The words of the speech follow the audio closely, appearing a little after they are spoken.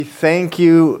Thank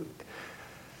you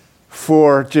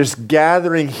for just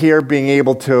gathering here, being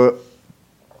able to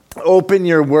open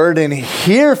your word and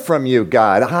hear from you,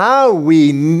 God. How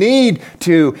we need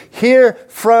to hear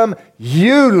from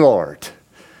you, Lord.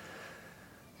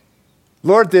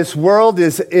 Lord, this world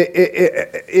is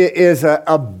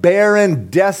a barren,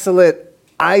 desolate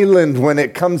island when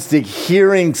it comes to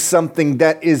hearing something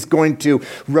that is going to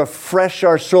refresh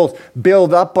our souls,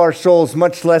 build up our souls,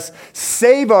 much less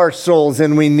save our souls,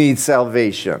 and we need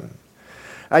salvation.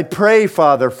 I pray,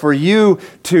 Father, for you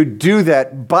to do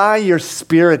that by your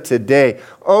Spirit today.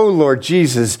 Oh, Lord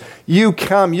Jesus, you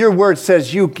come. Your word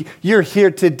says you're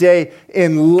here today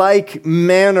in like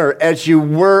manner as you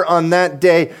were on that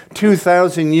day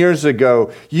 2,000 years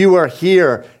ago. You are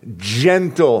here,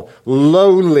 gentle,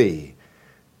 lowly,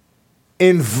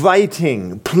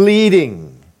 inviting,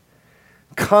 pleading.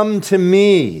 Come to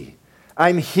me.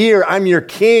 I'm here. I'm your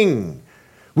king.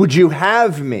 Would you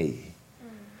have me?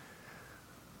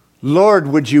 Lord,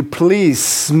 would you please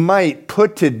smite,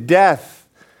 put to death,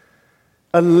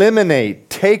 eliminate,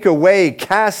 take away,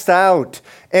 cast out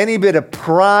any bit of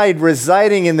pride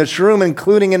residing in this room,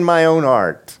 including in my own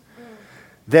heart,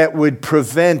 that would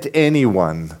prevent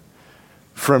anyone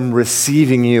from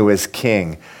receiving you as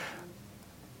king.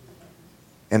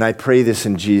 And I pray this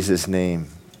in Jesus' name.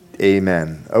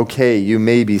 Amen. Okay, you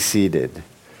may be seated.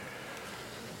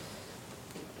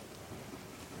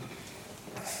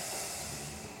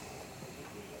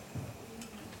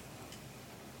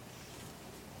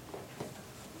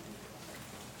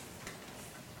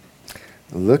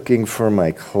 Looking for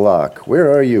my clock.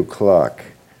 Where are you, clock?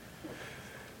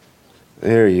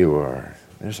 There you are.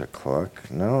 There's a clock.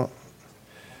 No.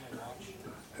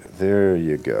 There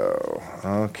you go.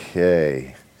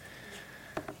 Okay.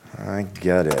 I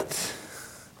got it.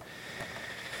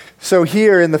 So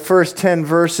here in the first 10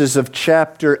 verses of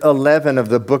chapter 11 of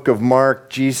the book of Mark,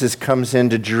 Jesus comes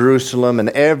into Jerusalem, and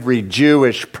every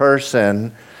Jewish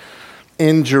person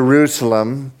in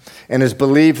Jerusalem, and it's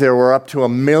believed there were up to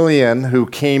 1 million who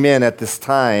came in at this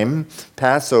time,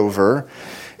 Passover.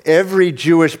 Every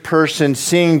Jewish person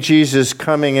seeing Jesus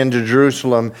coming into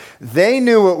Jerusalem, they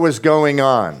knew what was going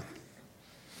on.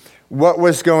 What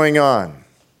was going on?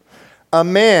 A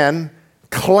man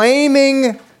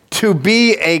claiming to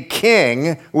be a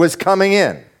king was coming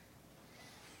in.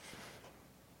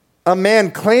 A man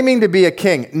claiming to be a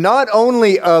king, not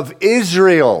only of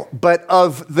Israel, but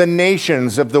of the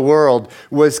nations of the world,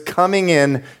 was coming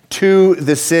in to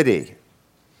the city.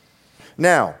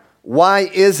 Now, why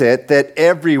is it that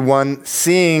everyone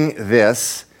seeing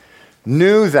this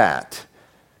knew that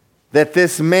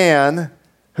this man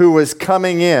who was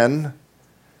coming in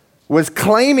was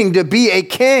claiming to be a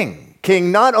king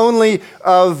not only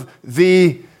of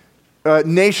the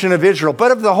nation of Israel,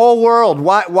 but of the whole world?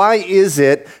 Why is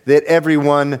it that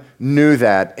everyone knew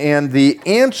that? And the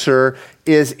answer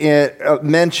is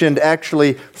mentioned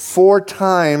actually 4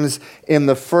 times in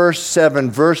the first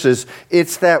 7 verses.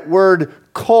 It's that word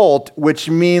colt, which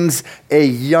means a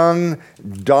young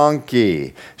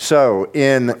donkey. So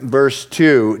in verse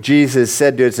 2, Jesus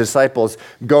said to his disciples,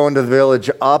 "Go into the village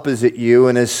opposite you,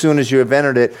 and as soon as you have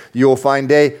entered it, you will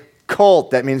find a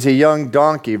colt." That means a young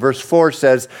donkey. Verse 4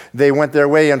 says they went their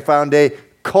way and found a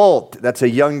colt. That's a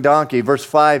young donkey. Verse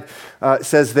 5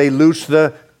 says they loosed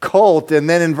the colt. And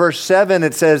then in verse 7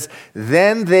 it says,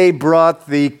 then they brought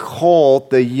the colt,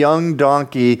 the young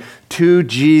donkey, to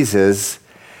Jesus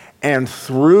and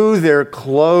threw their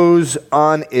clothes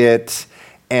on it,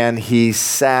 and he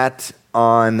sat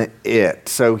on it.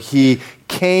 So he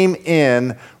came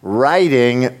in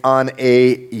riding on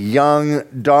a young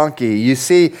donkey. You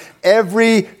see,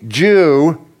 every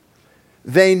Jew,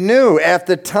 they knew at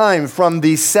the time, from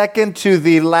the second to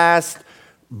the last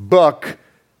book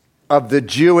of the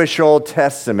Jewish Old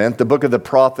Testament, the book of the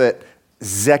prophet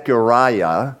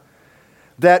Zechariah,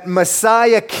 that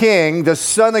Messiah King, the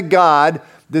Son of God,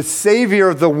 the Savior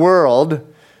of the world,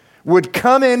 would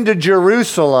come into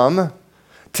Jerusalem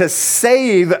to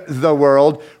save the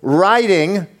world,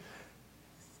 riding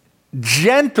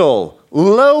gentle,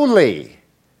 lowly,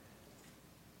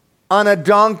 on a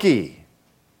donkey,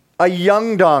 a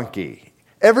young donkey.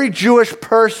 Every Jewish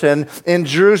person in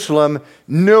Jerusalem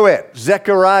knew it.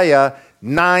 Zechariah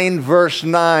 9, verse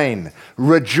 9.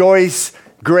 Rejoice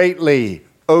greatly,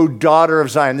 O daughter of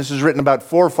Zion. This is written about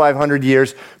 400 or 500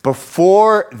 years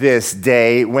before this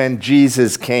day when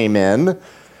Jesus came in.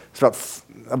 It's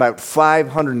about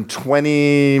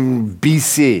 520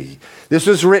 BC. This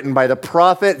was written by the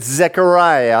prophet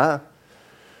Zechariah.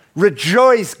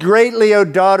 Rejoice greatly, O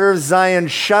daughter of Zion.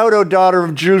 Shout, O daughter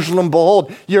of Jerusalem.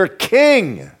 Behold, your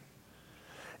king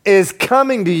is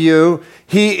coming to you.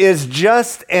 He is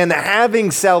just and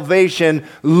having salvation,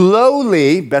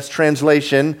 lowly, best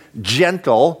translation,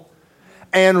 gentle,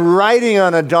 and riding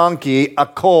on a donkey, a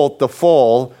colt, the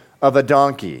foal of a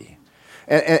donkey.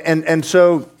 And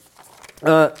so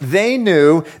they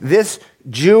knew this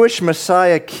Jewish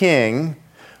Messiah king,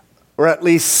 or at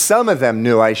least some of them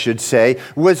knew, I should say,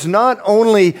 was not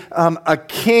only a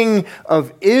king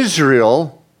of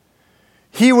Israel,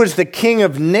 he was the king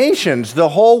of nations, the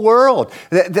whole world.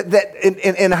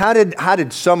 And how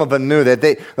did some of them knew that?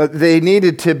 They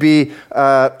needed to be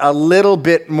a little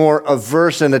bit more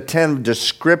averse and attentive to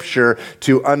Scripture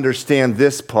to understand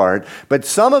this part. But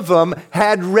some of them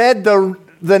had read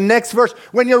the next verse.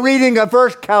 When you're reading a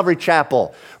verse, Calvary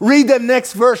Chapel, read the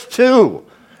next verse too,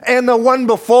 and the one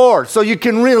before, so you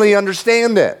can really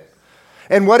understand it.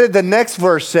 And what did the next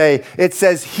verse say? It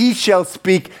says, he shall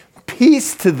speak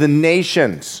peace to the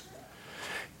nations.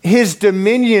 His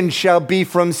dominion shall be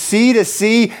from sea to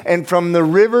sea and from the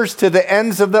rivers to the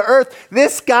ends of the earth.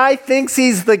 This guy thinks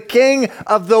he's the king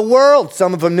of the world.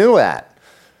 Some of them knew that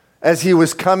as he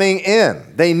was coming in.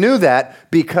 They knew that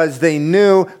because they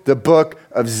knew the book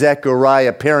of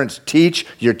Zechariah. Parents, teach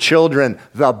your children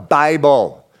the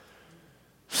Bible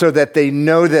so that they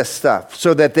know this stuff,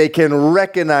 so that they can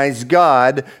recognize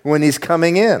God when he's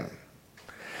coming in.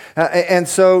 And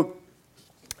so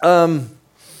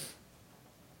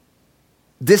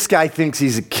this guy thinks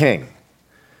he's a king.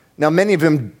 Now, many of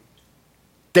them,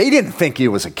 they didn't think he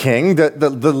was a king. The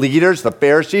leaders, the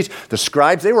Pharisees, the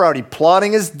scribes, they were already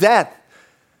plotting his death.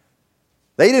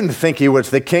 They didn't think he was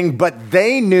the king, but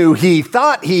they knew he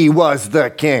thought he was the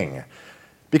king.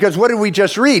 Because what did we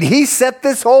just read? He set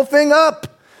this whole thing up.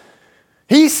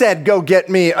 He said, go get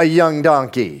me a young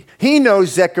donkey. He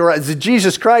knows Zechariah.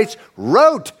 Jesus Christ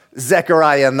wrote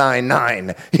Zechariah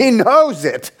 9:9. He knows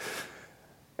it.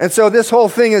 And so this whole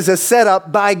thing is a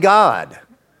setup by God.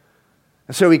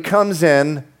 And so he comes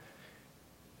in,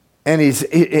 and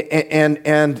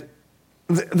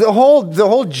the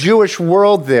whole Jewish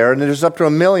world there, and there's up to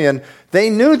 1 million, they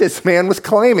knew this man was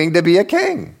claiming to be a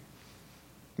king.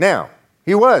 Now,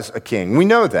 he was a king. We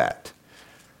know that.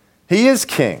 He is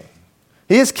king.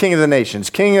 He is king of the nations,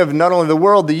 king of not only the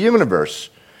world, the universe.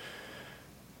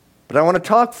 But I want to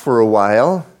talk for a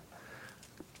while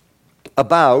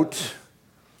about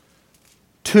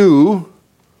two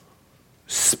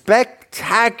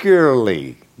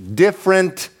spectacularly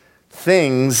different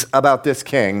things about this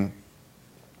king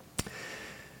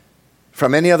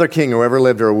from any other king who ever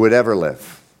lived or would ever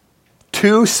live.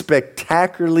 Two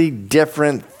spectacularly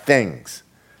different things.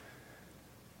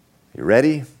 You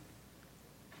ready?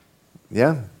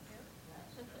 Yeah?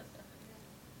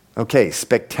 Okay,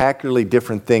 spectacularly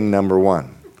different thing number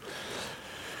one.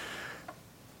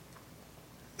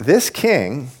 This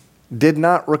king did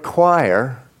not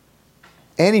require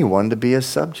anyone to be his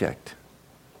subject.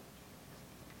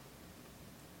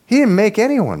 He didn't make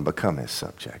anyone become his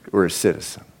subject or his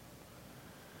citizen.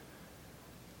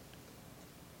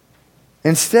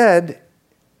 Instead,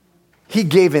 he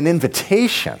gave an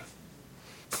invitation.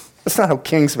 That's not how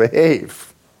kings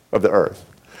behave of the earth.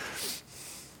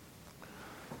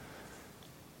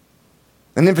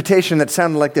 An invitation that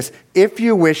sounded like this: if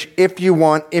you wish, if you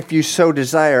want, if you so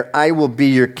desire, I will be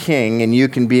your king and you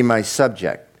can be my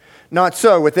subject. Not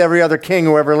so with every other king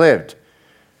who ever lived.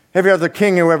 Every other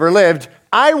king who ever lived,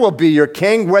 I will be your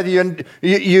king, whether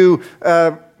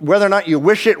whether or not you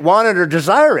wish it, want it, or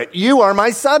desire it. You are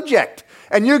my subject,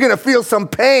 and you're going to feel some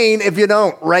pain if you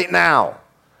don't right now.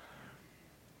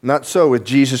 Not so with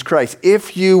Jesus Christ.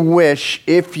 If you wish,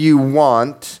 if you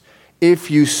want,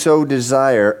 if you so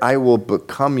desire, I will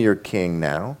become your king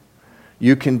now.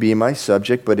 You can be my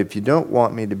subject, but if you don't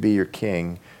want me to be your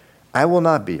king, I will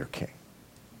not be your king.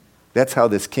 That's how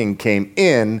this king came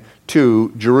in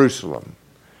to Jerusalem.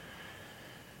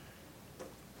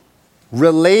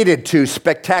 Related to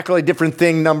spectacularly different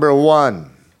thing number one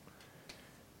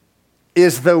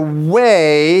is the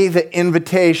way the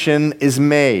invitation is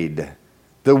made.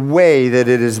 The way that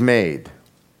it is made.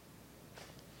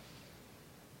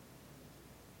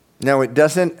 Now, it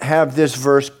doesn't have this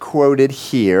verse quoted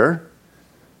here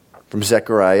from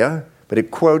Zechariah, but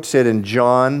it quotes it in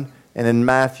John and in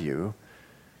Matthew.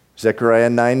 Zechariah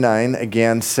 9:9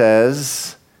 again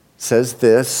says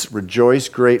this: rejoice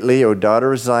greatly, O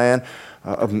daughter of Zion,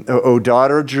 O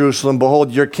daughter of Jerusalem,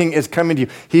 behold, your king is coming to you.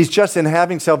 He's just in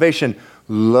having salvation,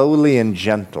 lowly and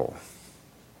gentle.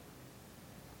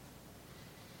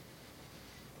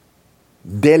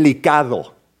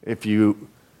 Delicado, if you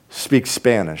speak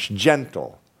Spanish,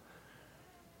 gentle.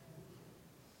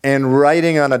 And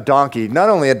riding on a donkey, not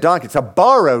only a donkey, it's a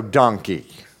borrowed donkey.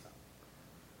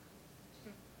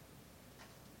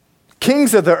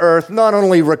 kings of the earth not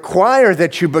only require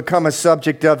that you become a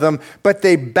subject of them, but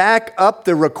they back up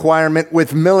the requirement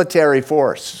with military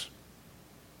force,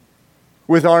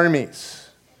 with armies,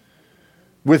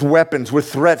 with weapons, with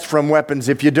threats from weapons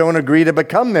if you don't agree to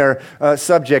become their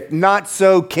subject. Not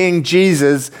so King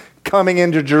Jesus coming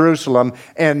into Jerusalem,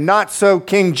 and not so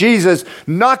King Jesus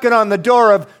knocking on the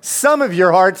door of some of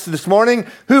your hearts this morning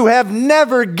who have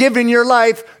never given your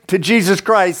life to Jesus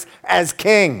Christ as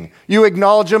King. You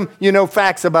acknowledge him, you know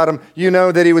facts about him, you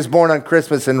know that he was born on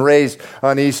Christmas and raised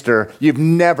on Easter. You've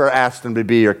never asked him to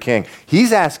be your King.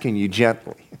 He's asking you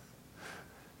gently.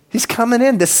 He's coming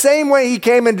in the same way he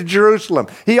came into Jerusalem.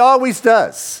 He always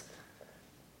does.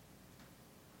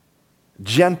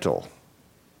 Gentle,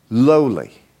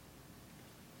 lowly,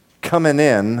 coming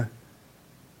in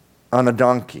on a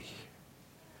donkey.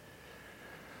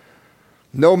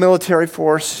 No military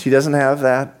force. He doesn't have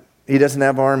that. He doesn't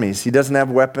have armies. He doesn't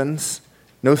have weapons.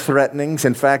 No threatenings.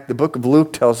 In fact, the book of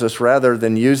Luke tells us rather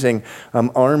than using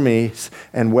armies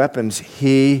and weapons,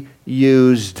 he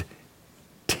used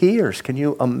tears. Can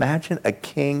you imagine a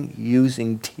king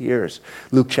using tears?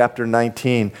 Luke chapter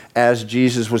 19, as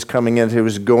Jesus was coming in, he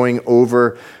was going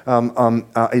over,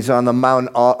 he's on the Mount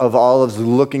of Olives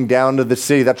looking down to the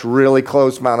city. That's really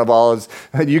close, Mount of Olives.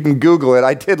 You can Google it.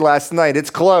 I did last night. It's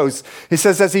close. He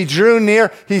says, as he drew near,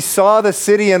 he saw the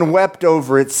city and wept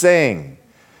over it, saying,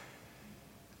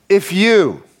 if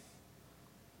you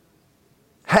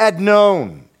had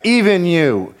known, even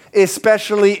you,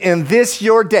 especially in this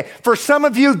your day. For some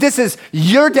of you, this is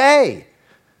your day.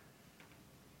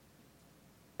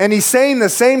 And he's saying the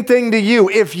same thing to you.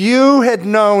 If you had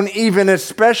known, even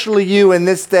especially you in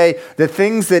this day, the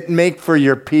things that make for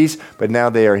your peace, but now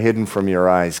they are hidden from your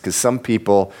eyes. Because some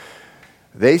people,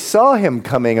 they saw him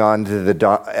coming on to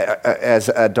as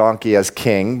a donkey, as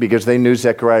king, because they knew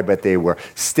Zechariah, but they were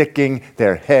sticking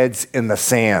their heads in the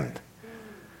sand.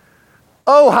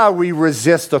 Oh, how we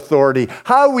resist authority.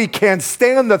 How we can't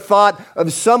stand the thought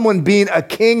of someone being a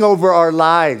king over our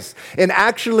lives and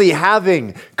actually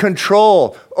having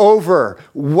control over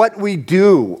what we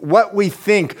do, what we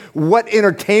think, what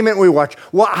entertainment we watch,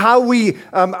 what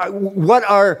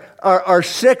our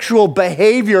sexual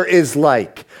behavior is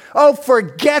like. Oh,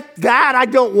 forget that. I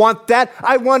don't want that.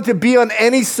 I want to be on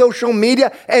any social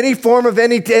media, any form of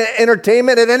any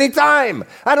entertainment at any time.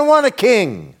 I don't want a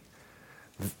king.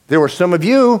 There were some of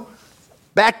you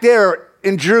back there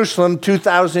in Jerusalem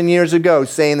 2,000 years ago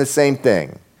saying the same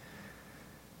thing.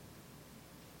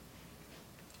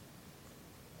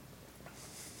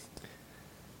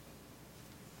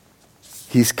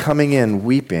 He's coming in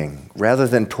weeping. Rather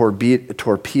than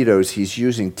torpedoes, he's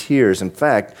using tears. In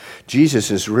fact,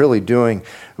 Jesus is really doing,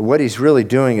 what he's really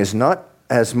doing is not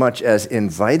as much as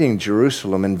inviting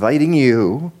Jerusalem, inviting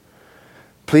you,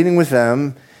 pleading with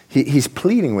them. He's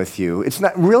pleading with you. It's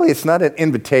not an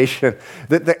invitation.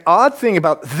 The odd thing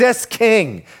about this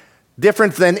king,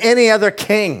 different than any other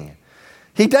king,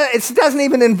 it doesn't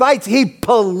even invite, he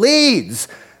pleads.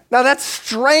 Now that's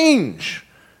strange,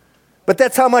 but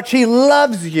that's how much he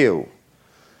loves you.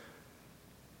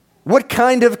 What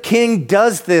kind of king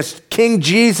does this? King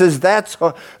Jesus, that's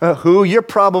who. You're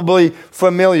probably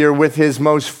familiar with his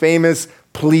most famous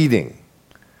pleading.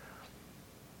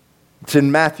 It's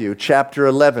in Matthew chapter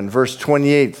 11, verse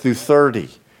 28 through 30.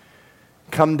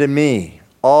 Come to me,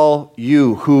 all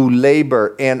you who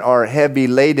labor and are heavy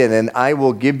laden, and I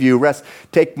will give you rest.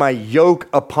 Take my yoke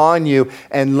upon you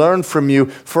and learn from you,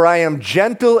 for I am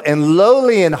gentle and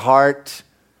lowly in heart.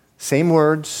 Same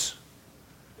words.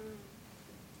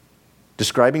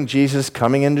 Describing Jesus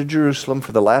coming into Jerusalem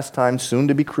for the last time, soon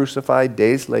to be crucified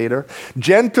days later.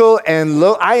 Gentle and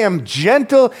low. I am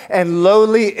gentle and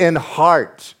lowly in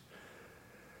heart.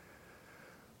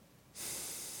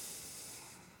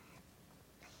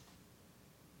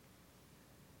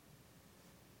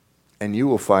 And you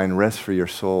will find rest for your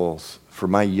souls. For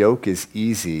my yoke is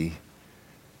easy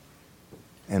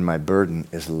and my burden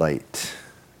is light.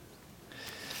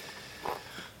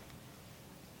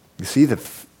 You see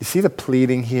the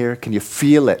pleading here? Can you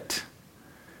feel it?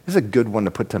 This is a good one to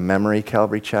put to memory,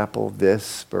 Calvary Chapel.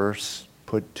 This verse,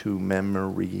 put to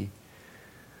memory.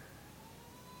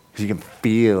 Because you can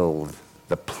feel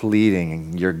the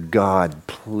pleading, your God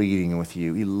pleading with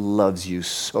you. He loves you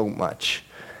so much.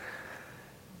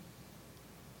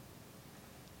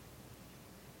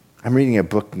 I'm reading a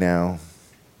book now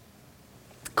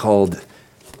called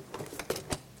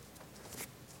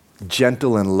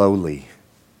Gentle and Lowly.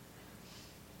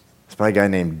 It's by a guy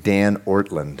named Dan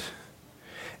Ortland.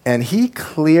 And he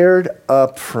cleared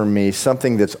up for me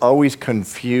something that's always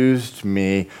confused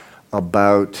me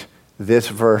about this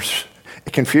verse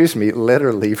It confused me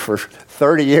literally for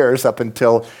 30 years up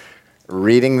until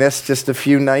reading this just a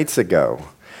few nights ago.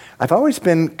 I've always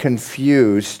been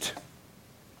confused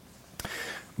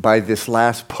by this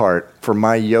last part, for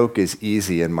my yoke is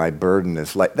easy and my burden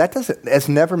is light. Has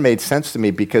never made sense to me,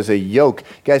 because a yoke,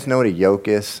 you guys know what a yoke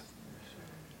is?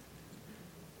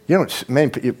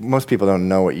 Most people don't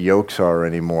know what yokes are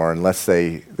anymore unless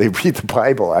they read the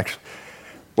Bible, actually.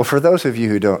 Well, for those of you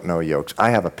who don't know yokes, I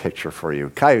have a picture for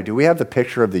you. Caillou, do we have the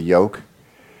picture of the yoke?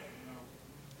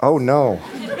 Oh, no.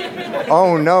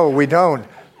 Oh, no, we don't.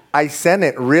 I sent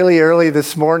it really early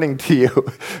this morning to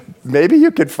you. Maybe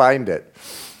you could find it.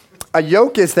 A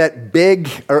yoke is that big,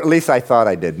 or at least I thought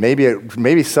I did.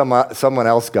 Maybe someone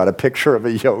else got a picture of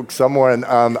a yoke. Someone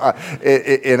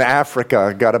in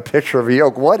Africa got a picture of a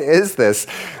yoke. What is this?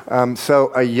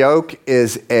 So a yoke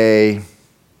is a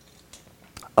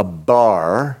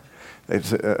bar.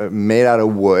 It's made out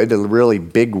of wood, a really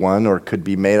big one, or could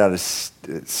be made out of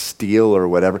steel or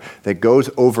whatever, that goes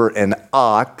over an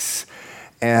ox,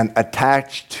 and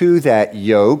attached to that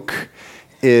yoke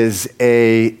is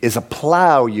a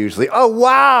plow usually. Oh,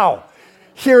 wow!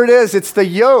 Here it is. It's the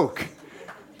yoke.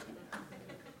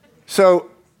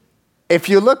 So if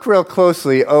you look real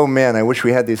closely, oh man, I wish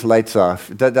we had these lights off.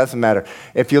 That doesn't matter.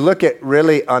 If you look at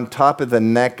really on top of the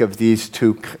neck of these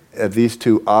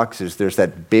two oxes, there's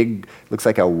that big, looks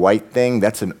like a white thing.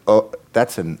 That's a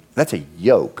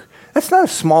yoke. That's not a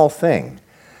small thing.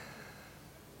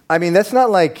 I mean, that's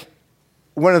not like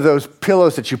one of those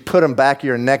pillows that you put on back of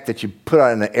your neck that you put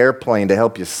on an airplane to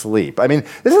help you sleep. I mean,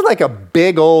 this is like a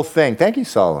big old thing. Thank you,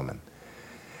 Solomon.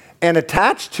 And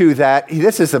attached to that,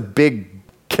 this is a big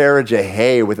carriage of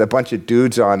hay with a bunch of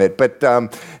dudes on it. But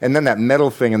and then that metal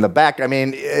thing in the back. I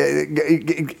mean,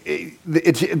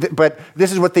 but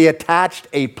this is what they attached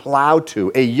a plow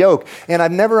to, a yoke. And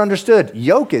I've never understood.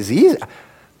 Yoke is easy.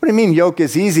 What do you mean yoke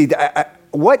is easy?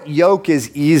 What yoke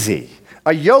is easy?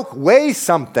 A yoke weighs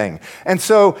something. And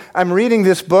so I'm reading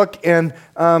this book, and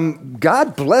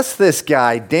God bless this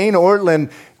guy, Dane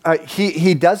Ortlund.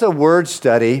 He does a word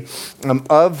study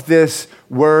of this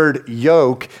word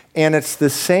yoke, and it's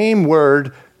the same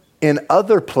word in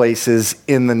other places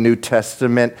in the New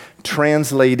Testament,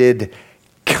 translated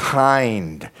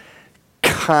kind.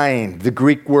 Kind, the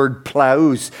Greek word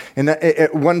plaus. And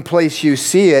at one place you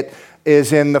see it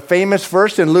is in the famous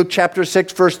verse in Luke chapter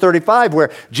 6, verse 35, where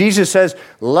Jesus says,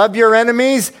 "Love your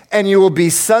enemies and you will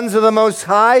be sons of the Most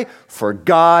High, for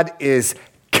God is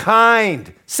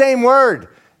kind." Same word.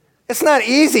 It's not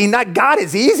easy. Not God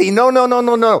is easy.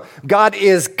 No. God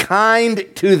is kind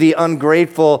to the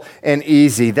ungrateful and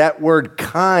easy. That word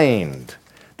kind.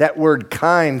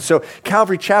 So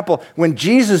Calvary Chapel, when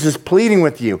Jesus is pleading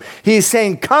with you, he's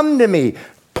saying, "Come to me,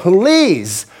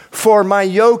 please, for my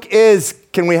yoke is,"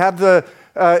 can we have the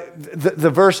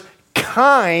verse,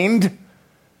 "kind,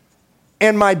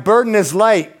 and my burden is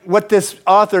light." What this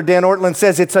author, Dan Ortlund,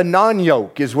 says, it's a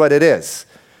non-yoke is what it is.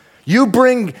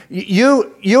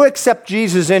 You accept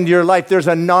Jesus into your life, there's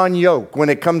a non-yoke when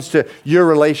it comes to your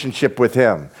relationship with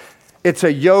him. It's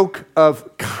a yoke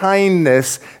of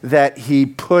kindness that he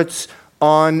puts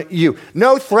on you.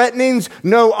 No threatenings,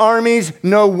 no armies,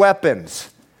 no weapons.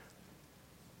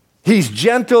 He's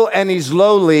gentle and he's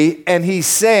lowly, and he's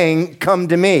saying, "Come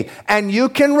to me." And you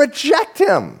can reject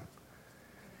him.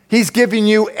 He's giving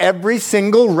you every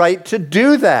single right to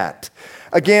do that.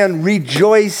 Again,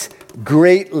 rejoice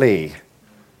greatly,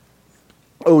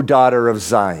 O daughter of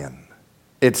Zion.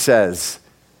 It says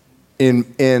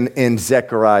in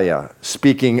Zechariah,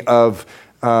 speaking of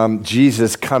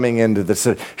Jesus coming into the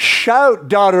city. "Shout,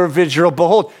 daughter of Israel,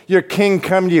 behold, your king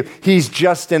come to you. He's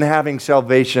just in having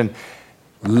salvation,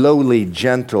 lowly,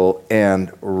 gentle,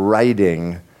 and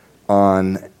riding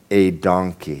on a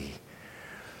donkey."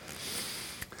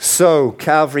 So,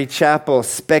 Calvary Chapel,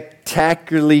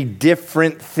 spectacularly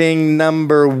different thing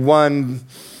number one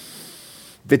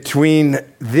between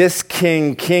this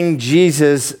king, King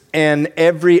Jesus, and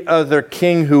every other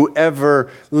king who ever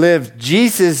lived.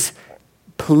 Jesus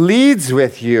pleads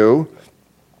with you.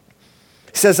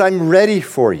 He says, "I'm ready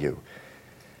for you.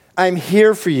 I'm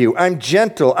here for you. I'm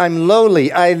gentle. I'm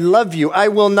lowly. I love you. I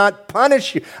will not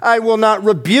punish you. I will not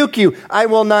rebuke you. I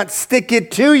will not stick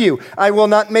it to you. I will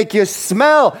not make you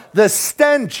smell the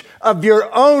stench of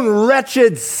your own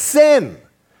wretched sin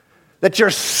that you're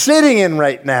sitting in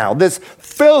right now. This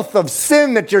filth of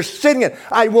sin that you're sitting in.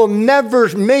 I will never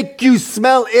make you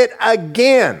smell it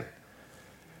again.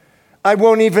 I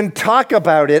won't even talk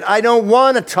about it. I don't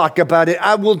want to talk about it.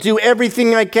 I will do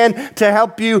everything I can to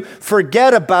help you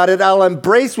forget about it. I'll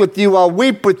embrace with you. I'll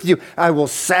weep with you. I will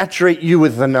saturate you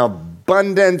with an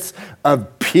abundance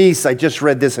of peace. I just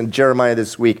read this in Jeremiah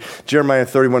this week. Jeremiah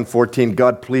 31:14,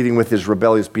 God pleading with his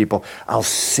rebellious people, I'll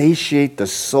satiate the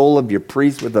soul of your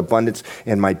priests with abundance,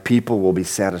 and my people will be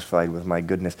satisfied with my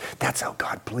goodness. That's how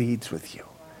God pleads with you.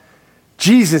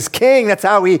 Jesus King, that's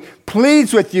how he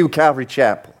pleads with you, Calvary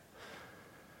Chapel.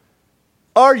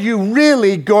 Are you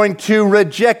really going to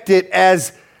reject it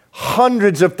as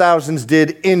hundreds of thousands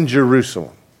did in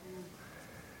Jerusalem?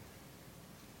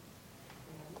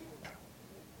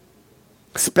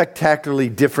 Spectacularly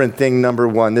different thing, number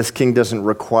one. This king doesn't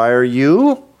require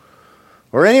you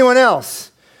or anyone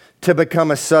else to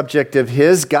become a subject of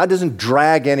his. God doesn't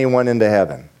drag anyone into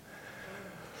heaven.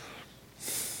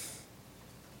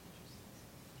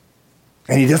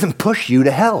 And he doesn't push you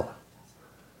to hell.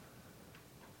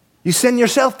 You send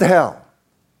yourself to hell.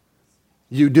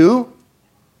 You do?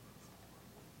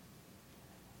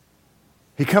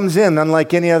 He comes in,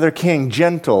 unlike any other king,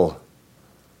 gentle.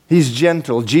 He's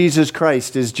gentle. Jesus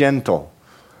Christ is gentle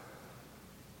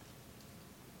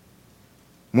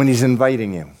when he's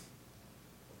inviting you.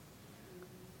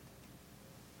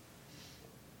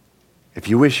 If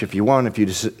you wish, if you want,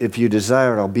 if you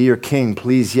desire, I'll be your king.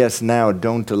 Please, yes, now,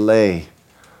 don't delay.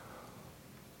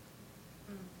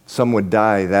 Some would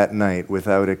die that night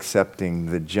without accepting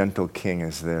the gentle king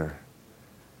as their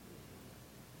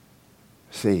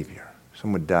Savior.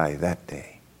 Some would die that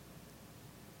day.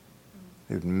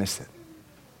 They would miss it.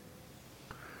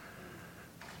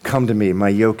 Come to me, my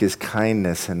yoke is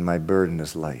kindness and my burden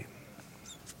is light.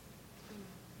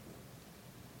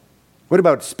 What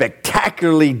about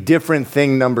spectacularly different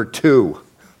thing number two?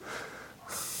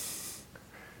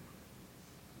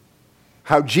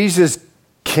 How Jesus,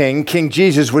 King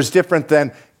Jesus, was different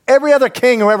than every other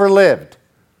king who ever lived.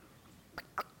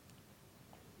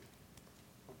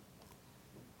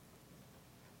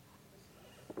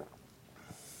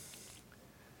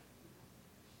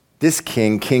 This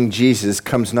king, King Jesus,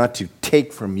 comes not to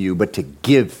take from you, but to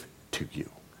give to you.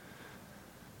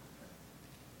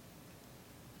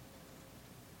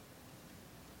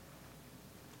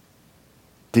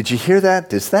 Did you hear that?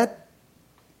 Does that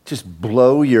just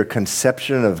blow your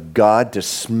conception of God to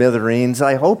smithereens?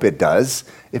 I hope it does,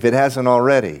 if it hasn't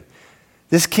already.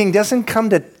 This king doesn't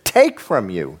come to take from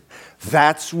you.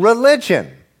 That's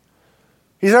religion.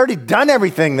 He's already done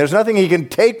everything. There's nothing he can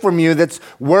take from you that's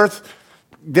worth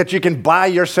that you can buy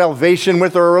your salvation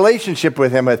with or a relationship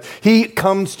with him with. He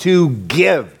comes to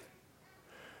give.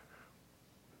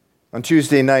 On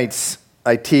Tuesday nights,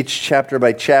 I teach chapter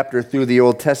by chapter through the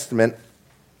Old Testament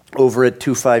over at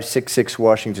 2566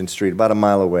 Washington Street, about a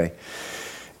mile away.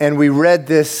 And we read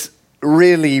this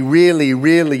really, really,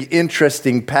 really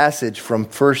interesting passage from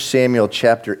 1 Samuel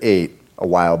chapter 8 a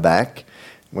while back.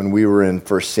 When we were in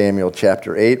 1 Samuel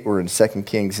chapter 8, we're in 2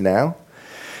 Kings now.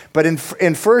 But in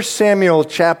 1 Samuel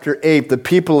chapter 8, the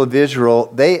people of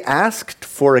Israel, they asked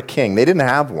for a king. They didn't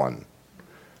have one.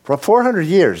 For 400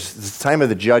 years, it's the time of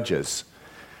the Judges.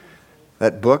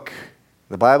 That book,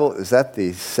 the Bible, is that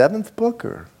the seventh book?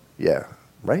 Yeah,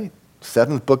 right?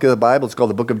 Seventh book of the Bible. It's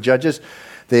called the book of Judges.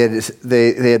 They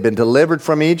had been delivered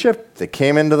from Egypt. They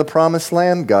came into the promised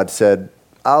land. God said,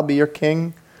 I'll be your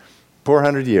king.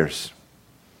 400 years.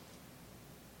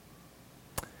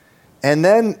 And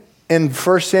then in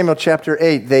 1 Samuel chapter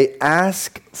 8, they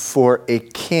ask for a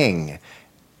king.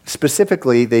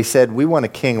 Specifically, they said, we want a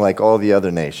king like all the other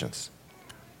nations.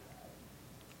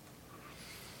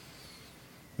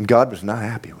 And God was not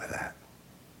happy with that.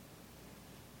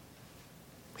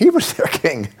 He was their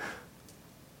king.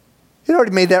 He'd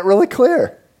already made that really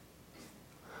clear.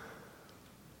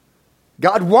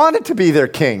 God wanted to be their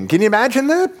king. Can you imagine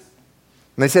that?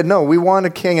 And they said, no, we want a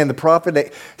king. And the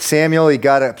prophet Samuel, he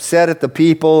got upset at the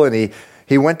people, and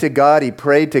he went to God. He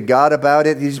prayed to God about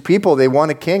it. These people, they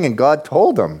want a king, and God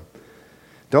told them,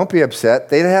 don't be upset.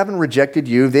 They haven't rejected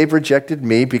you. They've rejected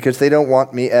me because they don't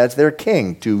want me as their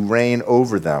king to reign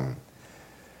over them.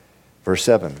 Verse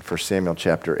 7, 1 Samuel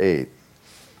chapter 8.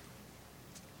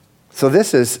 So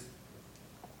this is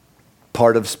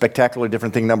part of spectacularly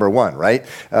different thing number one, right?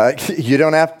 You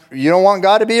don't want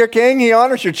God to be your king? He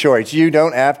honors your choice. You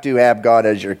don't have to have God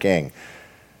as your king.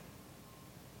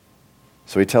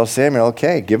 So he tells Samuel,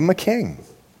 okay, give him a king.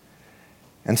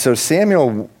 And so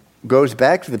Samuel goes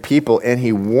back to the people and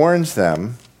he warns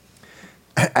them.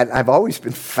 And I've always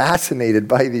been fascinated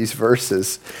by these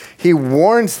verses. He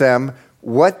warns them.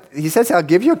 He says, I'll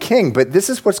give you a king, but this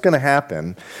is what's going to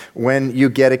happen when you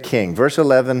get a king. Verse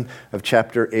 11 of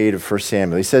chapter 8 of 1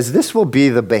 Samuel. He says, this will be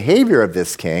the behavior of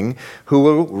this king who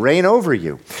will reign over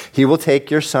you. He will take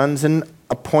your sons and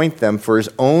appoint them for his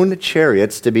own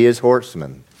chariots to be his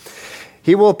horsemen.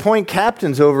 He will appoint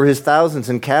captains over his thousands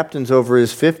and captains over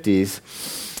his 50s.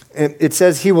 And it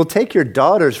says he will take your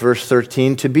daughters, verse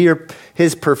 13, to be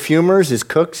his perfumers, his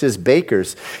cooks, his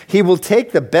bakers. He will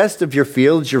take the best of your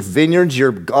fields, your vineyards,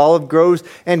 your olive groves,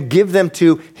 and give them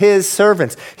to his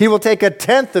servants. He will take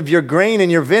 1/10 of your grain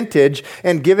and your vintage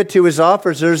and give it to his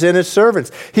officers and his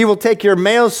servants. He will take your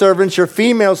male servants, your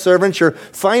female servants, your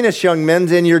finest young men,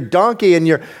 and your donkey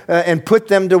and put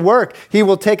them to work. He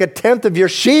will take 1/10 of your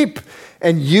sheep,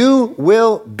 and you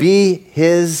will be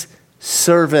his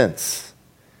servants.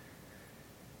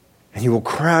 And you will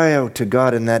cry out to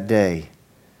God in that day,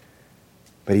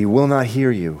 but he will not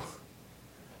hear you.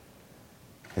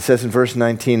 It says in verse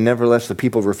 19, nevertheless, the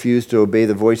people refused to obey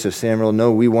the voice of Samuel.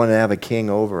 No, we want to have a king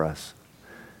over us.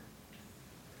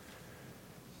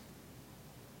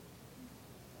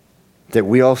 That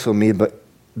we also may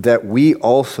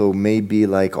be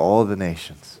like all the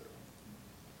nations.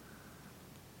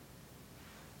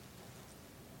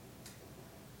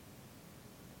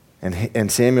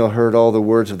 And Samuel heard all the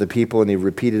words of the people, and he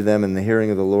repeated them in the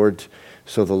hearing of the Lord.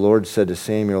 So the Lord said to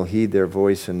Samuel, heed their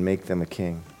voice and make them a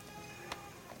king.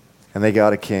 And they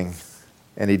got a king,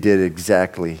 and he did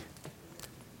exactly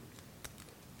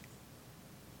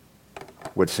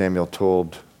what Samuel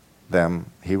told them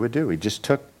he would do. He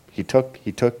took.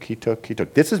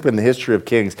 This has been the history of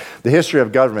kings, the history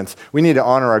of governments. We need to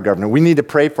honor our government. We need to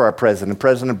pray for our president,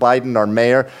 President Biden, our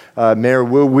mayor, Mayor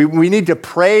Wu. We need to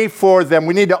pray for them.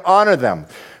 We need to honor them.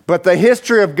 But the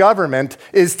history of government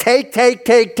is take.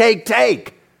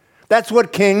 That's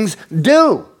what kings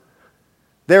do.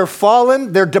 They're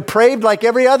fallen. They're depraved like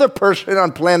every other person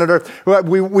on planet Earth.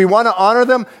 We want to honor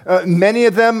them. Many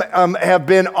of them have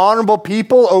been honorable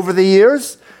people over the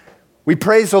years. We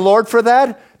praise the Lord for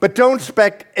that, but don't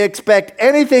expect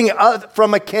anything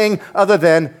from a king other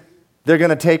than they're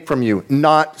going to take from you.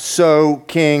 Not so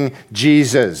King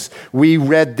Jesus. We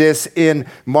read this in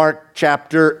Mark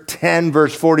chapter 10,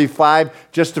 verse 45,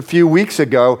 just a few weeks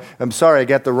ago. I'm sorry, I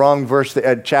got the wrong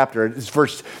chapter.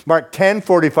 It's Mark 10,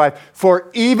 45.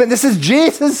 This is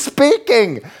Jesus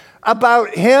speaking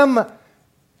about him,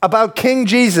 about King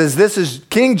Jesus. This is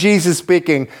King Jesus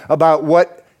speaking about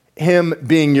what him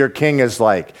being your king is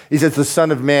like. He says, the Son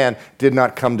of Man did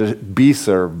not come to be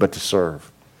served, but to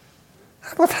serve.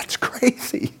 Well, that's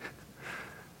crazy.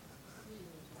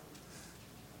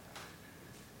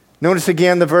 Notice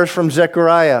again the verse from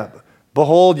Zechariah.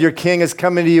 Behold, your king is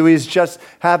coming to you. He's just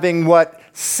having what?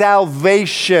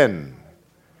 Salvation.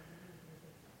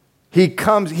 He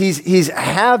comes, he's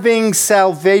having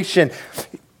salvation.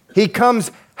 He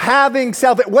comes having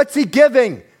salvation. What's he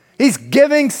giving? He's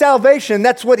giving salvation.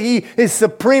 That's what he is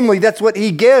supremely. That's what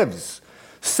he gives.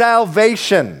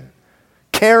 Salvation.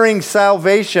 Carrying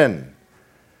salvation.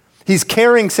 He's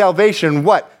carrying salvation.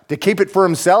 What? To keep it for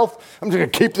himself? I'm just going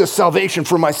to keep this salvation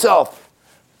for myself.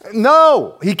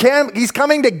 No, he's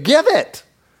coming to give it.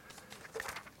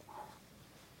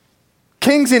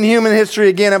 Kings in human history,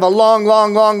 again, have a long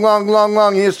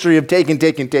history of taking.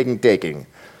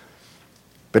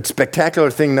 But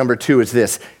spectacular thing number 2 is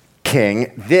this.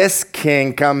 This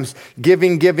king comes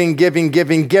giving. He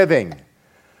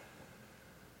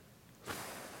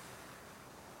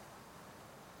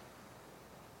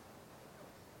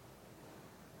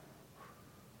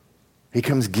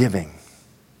comes giving.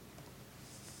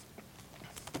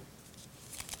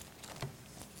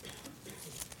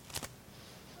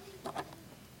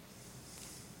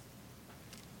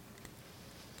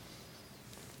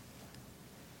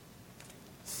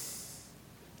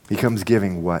 He comes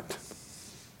giving what?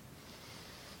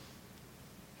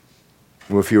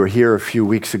 Well, if you were here a few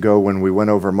weeks ago when we went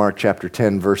over Mark chapter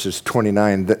 10, verses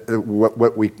 29,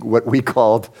 what we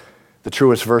called the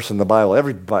truest verse in the Bible.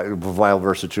 Every Bible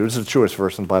verse is true. It's the truest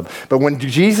verse in the Bible. But when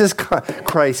Jesus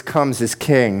Christ comes as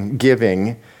king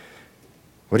giving,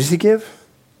 what does he give?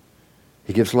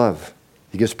 He gives love.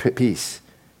 He gives peace.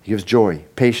 He gives joy,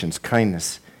 patience,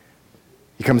 kindness.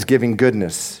 He comes giving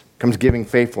goodness. He comes giving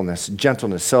faithfulness,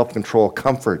 gentleness, self-control,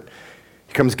 comfort.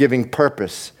 He comes giving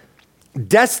purpose,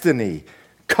 destiny,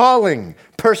 calling,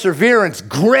 perseverance,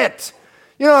 grit.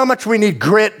 You know how much we need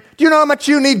grit? Do you know how much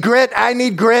you need grit? I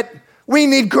need grit. We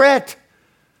need grit.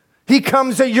 He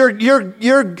comes,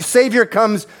 your Savior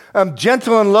comes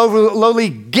gentle and lowly,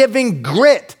 giving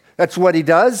grit. That's what he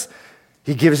does.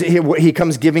 He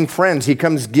comes giving friends. He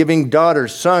comes giving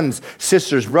daughters, sons,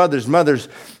 sisters, brothers, mothers,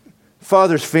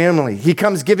 fathers, family. He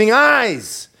comes giving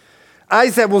eyes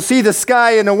that will see the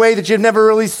sky in a way that you've never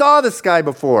really saw the sky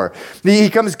before. He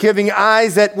comes giving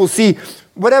eyes that will see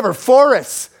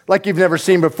forests like you've never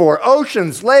seen before,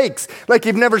 oceans, lakes like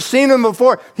you've never seen them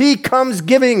before. He comes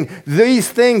giving these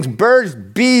things, birds,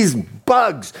 bees,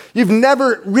 bugs. You've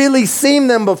never really seen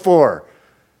them before.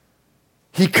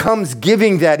 He comes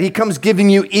giving that. He comes giving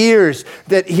you ears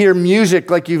that hear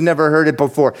music like you've never heard it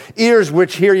before. Ears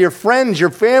which hear your friends, your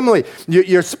family,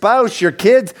 your spouse, your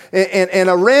kids, and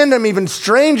a random, even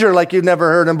stranger like you've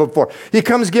never heard him before. He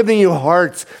comes giving you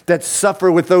hearts that suffer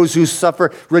with those who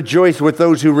suffer, rejoice with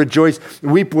those who rejoice,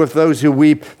 weep with those who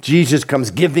weep. Jesus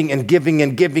comes giving and giving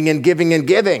and giving and giving and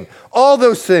giving. All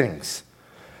those things.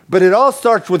 But it all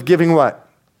starts with giving what?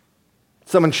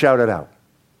 Someone shout it out.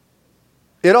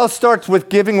 It all starts with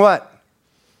giving what?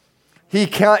 He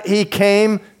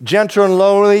came gentle and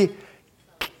lowly,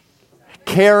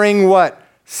 carrying what?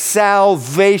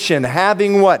 Salvation.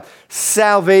 Having what?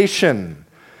 Salvation.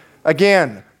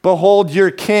 Again, behold,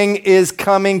 your king is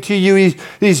coming to you.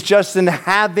 He's just in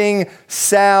having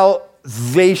salvation.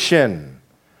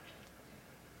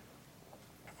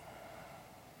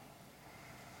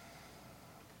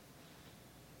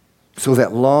 So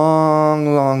that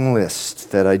long, long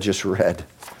list that I just read,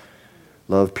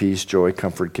 love, peace, joy,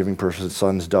 comfort, giving persons,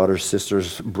 sons, daughters,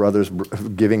 sisters, brothers,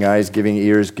 giving eyes, giving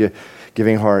ears,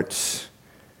 giving hearts,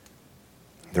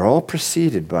 they're all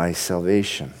preceded by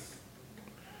salvation.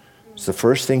 It's the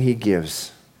first thing he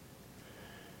gives.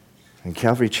 In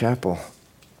Calvary Chapel,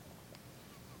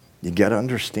 you got to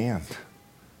understand.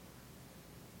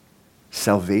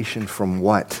 Salvation from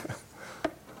what?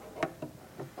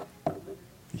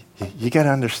 You got to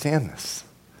understand this.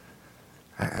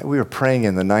 We were praying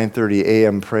in the 9:30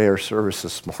 a.m. prayer service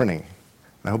this morning.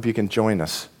 I hope you can join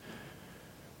us.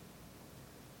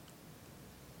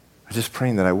 I'm just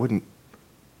praying that I wouldn't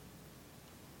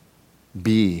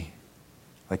be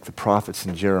like the prophets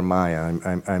in Jeremiah.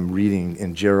 I'm reading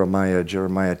in Jeremiah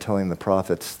telling the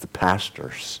prophets, the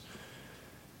pastors,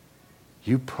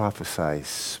 you prophesy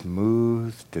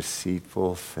smooth,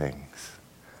 deceitful things.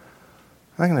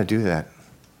 I'm not going to do that.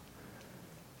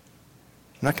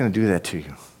 I'm not going to do that to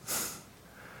you.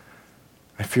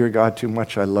 I fear God too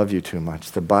much. I love you too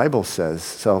much. The Bible says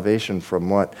salvation from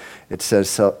what? It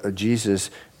says Jesus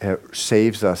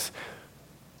saves us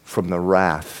from the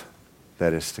wrath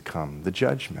that is to come, the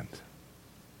judgment.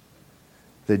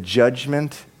 The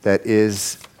judgment that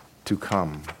is to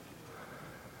come.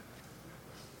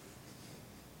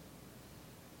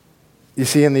 You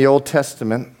see, in the Old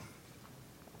Testament,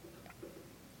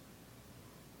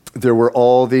 there were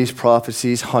all these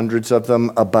prophecies, hundreds of them,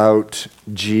 about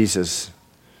Jesus.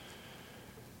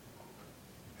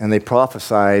 And they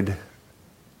prophesied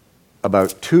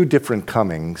about two different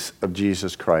comings of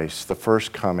Jesus Christ. The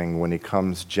first coming when he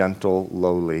comes gentle,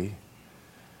 lowly,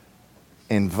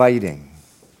 inviting.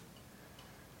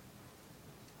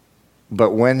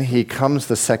 But when he comes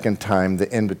the second time, the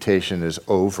invitation is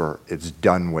over. It's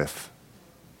done with.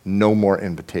 No more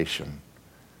invitation.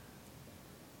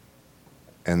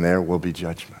 And there will be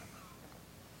judgment.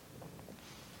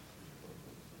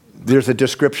 There's a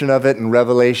description of it in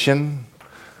Revelation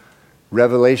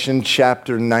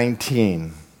chapter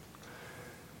 19.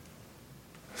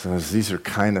 So these are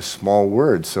kind of small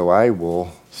words, so I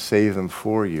will say them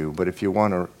for you. But if you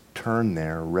want to turn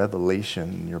there,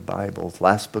 Revelation in your Bible,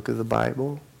 last book of the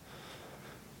Bible,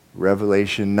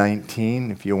 Revelation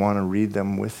 19, if you want to read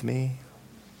them with me.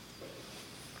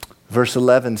 Verse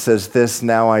 11 says this,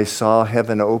 now I saw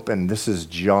heaven open. This is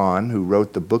John, who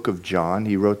wrote the book of John.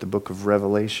 He wrote the book of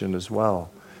Revelation as well.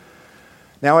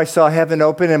 Now I saw heaven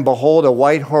open, and behold, a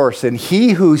white horse, and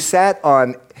he who sat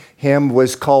on him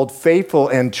was called Faithful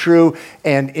and True,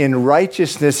 and in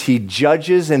righteousness he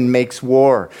judges and makes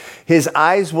war. His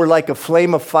eyes were like a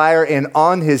flame of fire, and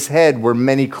on his head were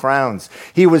many crowns.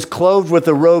 He was clothed with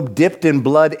a robe dipped in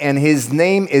blood, and his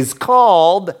name is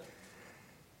called...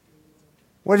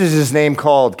 What is his name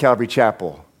called, Calvary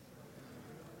Chapel?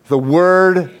 The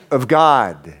Word of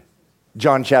God,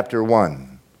 John chapter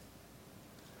 1.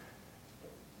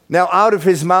 Now out of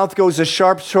his mouth goes a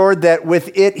sharp sword, that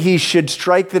with it he should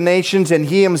strike the nations, and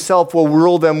he himself will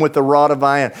rule them with a rod of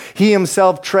iron. He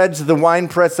himself treads the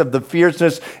winepress of the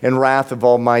fierceness and wrath of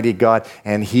Almighty God,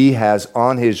 and he has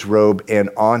on his robe and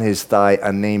on his thigh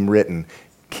a name written,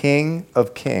 King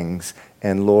of Kings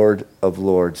and Lord of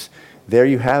Lords. There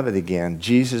you have it again.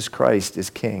 Jesus Christ is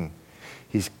King.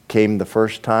 He came the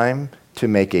first time to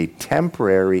make a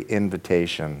temporary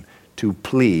invitation, to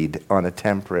plead on a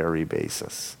temporary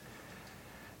basis.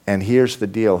 And here's the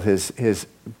deal. His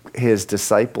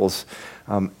disciples,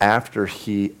 after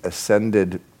he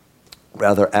ascended,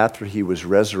 rather after he was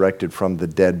resurrected from the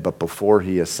dead, but before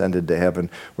he ascended to heaven,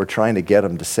 were trying to get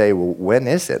him to say, well, when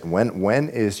is it? When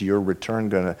is your return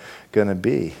gonna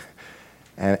be?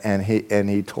 And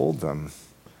he told them,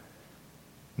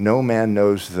 no man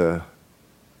knows the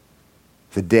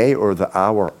the day or the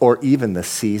hour or even the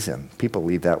season. People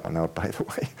leave that one out, by the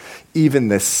way. Even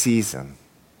the season,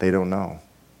 they don't know.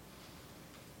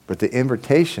 But the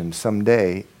invitation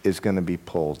someday is going to be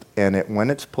pulled. And when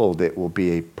it's pulled, it will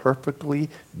be a perfectly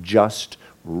just,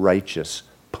 righteous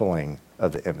pulling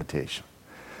of the invitation.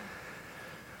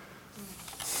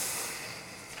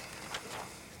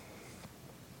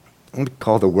 I'm going to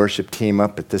call the worship team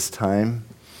up at this time.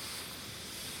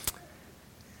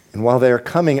 And while they're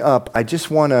coming up, I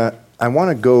want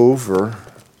to go over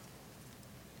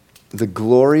the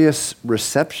glorious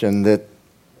reception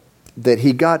that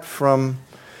he got from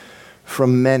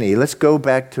many. Let's go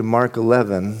back to Mark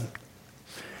 11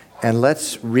 and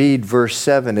let's read verse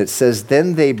 7. It says,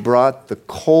 "Then they brought the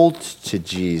colt to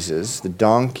Jesus, the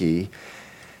donkey,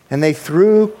 and they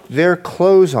threw their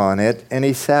clothes on it, and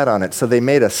he sat on it." So they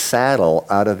made a saddle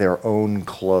out of their own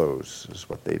clothes, is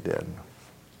what they did.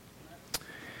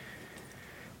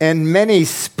 "And many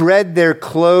spread their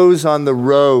clothes on the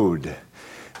road."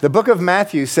 The book of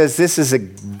Matthew says this is a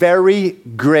very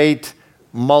great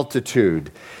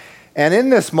multitude. And in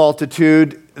this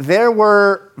multitude, there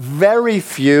were very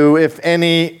few, if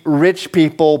any, rich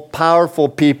people, powerful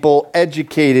people,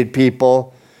 educated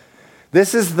people.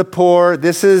 This is the poor.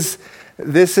 This is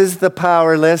the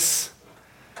powerless.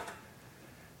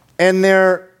 And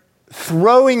they're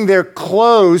throwing their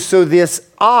clothes. So this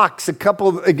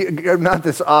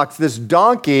this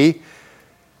donkey.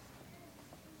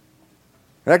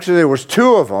 Actually, there was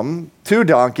two of them, two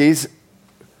donkeys.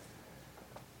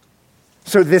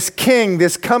 So this king,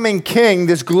 this coming king,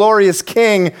 this glorious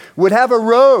king would have a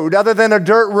road other than a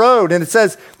dirt road. And it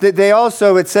says that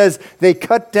they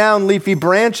cut down leafy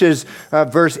branches,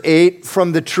 verse 8,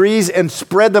 from the trees and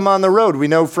spread them on the road. We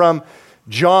know from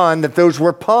John that those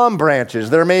were palm branches.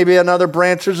 There may be other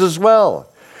branches as well.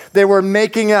 They were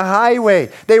making a highway.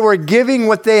 They were giving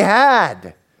what they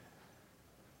had.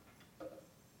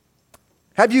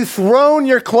 Have you thrown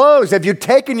your clothes? Have you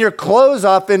taken your clothes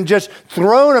off and just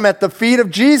thrown them at the feet of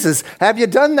Jesus? Have you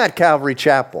done that, Calvary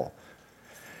Chapel?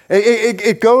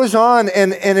 It goes on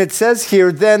and it says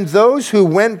here, "Then those who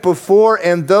went before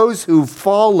and those who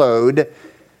followed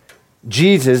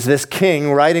Jesus," this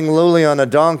king riding lowly on a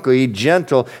donkey,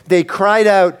 gentle, "they cried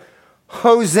out,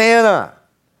 'Hosanna,'"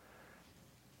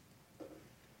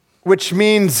 which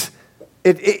means,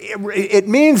 it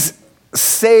means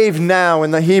save now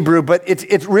in the Hebrew, but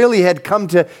it really had come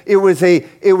to, it was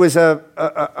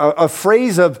a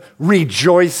phrase of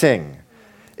rejoicing.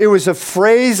 It was a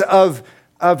phrase of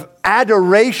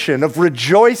adoration, of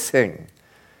rejoicing.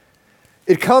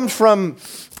 It comes from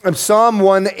Psalm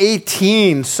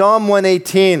 118. Psalm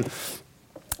 118.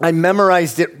 I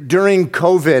memorized it during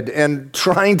COVID and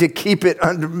trying to keep it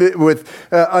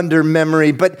under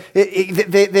memory. But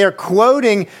they're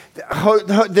quoting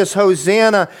this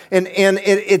Hosanna, and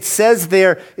it says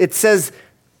there, it says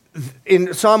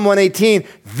in Psalm 118,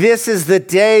 "This is the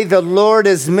day the Lord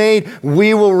has made.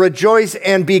 We will rejoice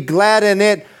and be glad in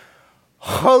it.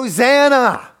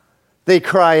 Hosanna!" They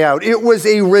cry out. It was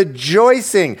a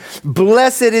rejoicing.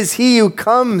 "Blessed is he who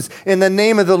comes in the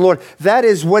name of the Lord." That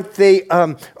is what they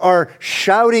are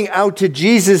shouting out to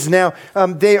Jesus now.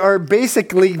 They are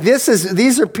basically,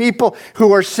 these are people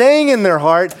who are saying in their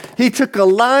heart, "He took a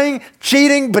lying,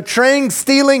 cheating, betraying,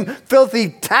 stealing, filthy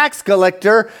tax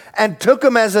collector and took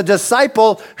him as a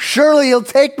disciple. Surely he'll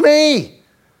take me."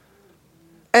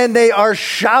 And they are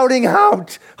shouting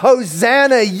out,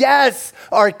 "Hosanna, yes,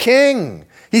 our King.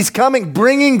 He's coming,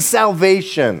 bringing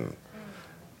salvation."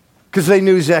 Because they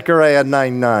knew Zechariah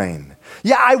 9:9.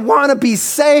 Yeah, I want to be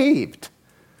saved.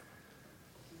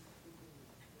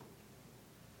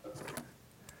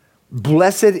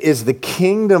 "Blessed is the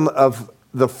kingdom of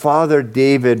the father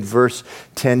David," verse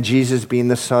 10, Jesus being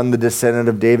the son, the descendant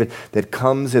of David, "that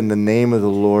comes in the name of the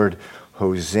Lord.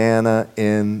 Hosanna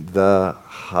in the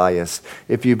highest."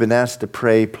 If you've been asked to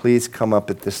pray, please come up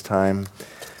at this time.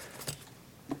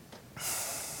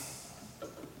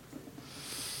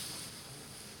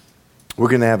 We're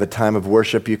going to have a time of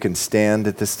worship. You can stand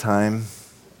at this time.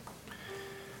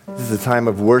 This is a time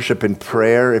of worship and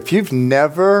prayer. If you've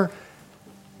never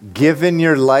given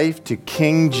your life to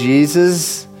King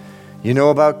Jesus, you know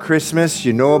about Christmas,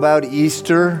 you know about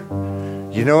Easter,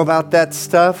 you know about that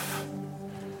stuff.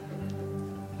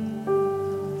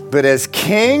 But as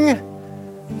King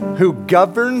who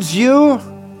governs you,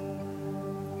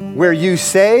 where you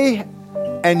say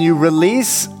and you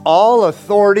release all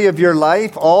authority of your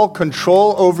life, all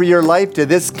control over your life to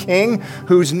this King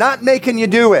who's not making you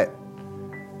do it.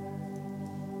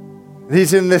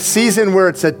 He's in this season where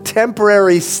it's a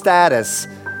temporary status,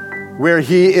 where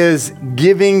he is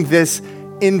giving this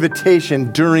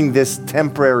invitation during this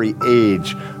temporary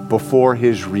age before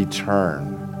his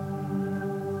return.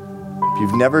 If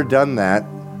you've never done that,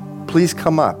 please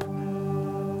come up.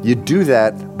 You do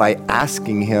that by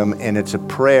asking him, and it's a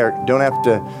prayer. You don't have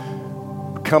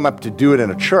to come up to do it in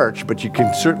a church, but you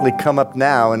can certainly come up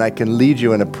now, and I can lead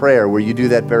you in a prayer where you do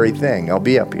that very thing. I'll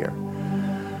be up here.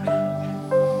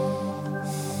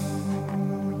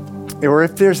 Or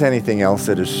if there's anything else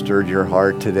that has stirred your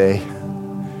heart today,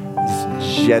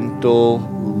 this gentle,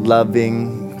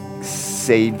 loving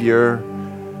Savior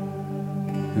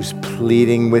who's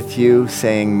pleading with you,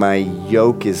 saying, my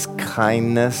yoke is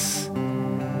kindness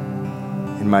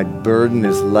and my burden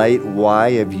is light.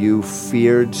 Why have you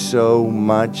feared so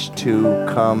much to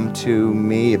come to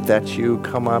me? If that's you,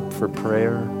 come up for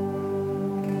prayer.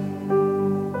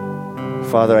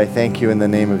 Father, I thank you in the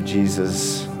name of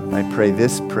Jesus. I pray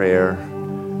this prayer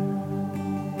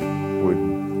would,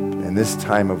 in this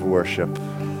time of worship,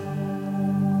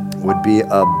 would be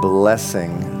a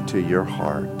blessing to your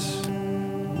heart,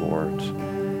 Lord.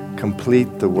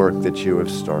 Complete the work that you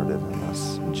have started in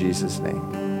us. In Jesus' name.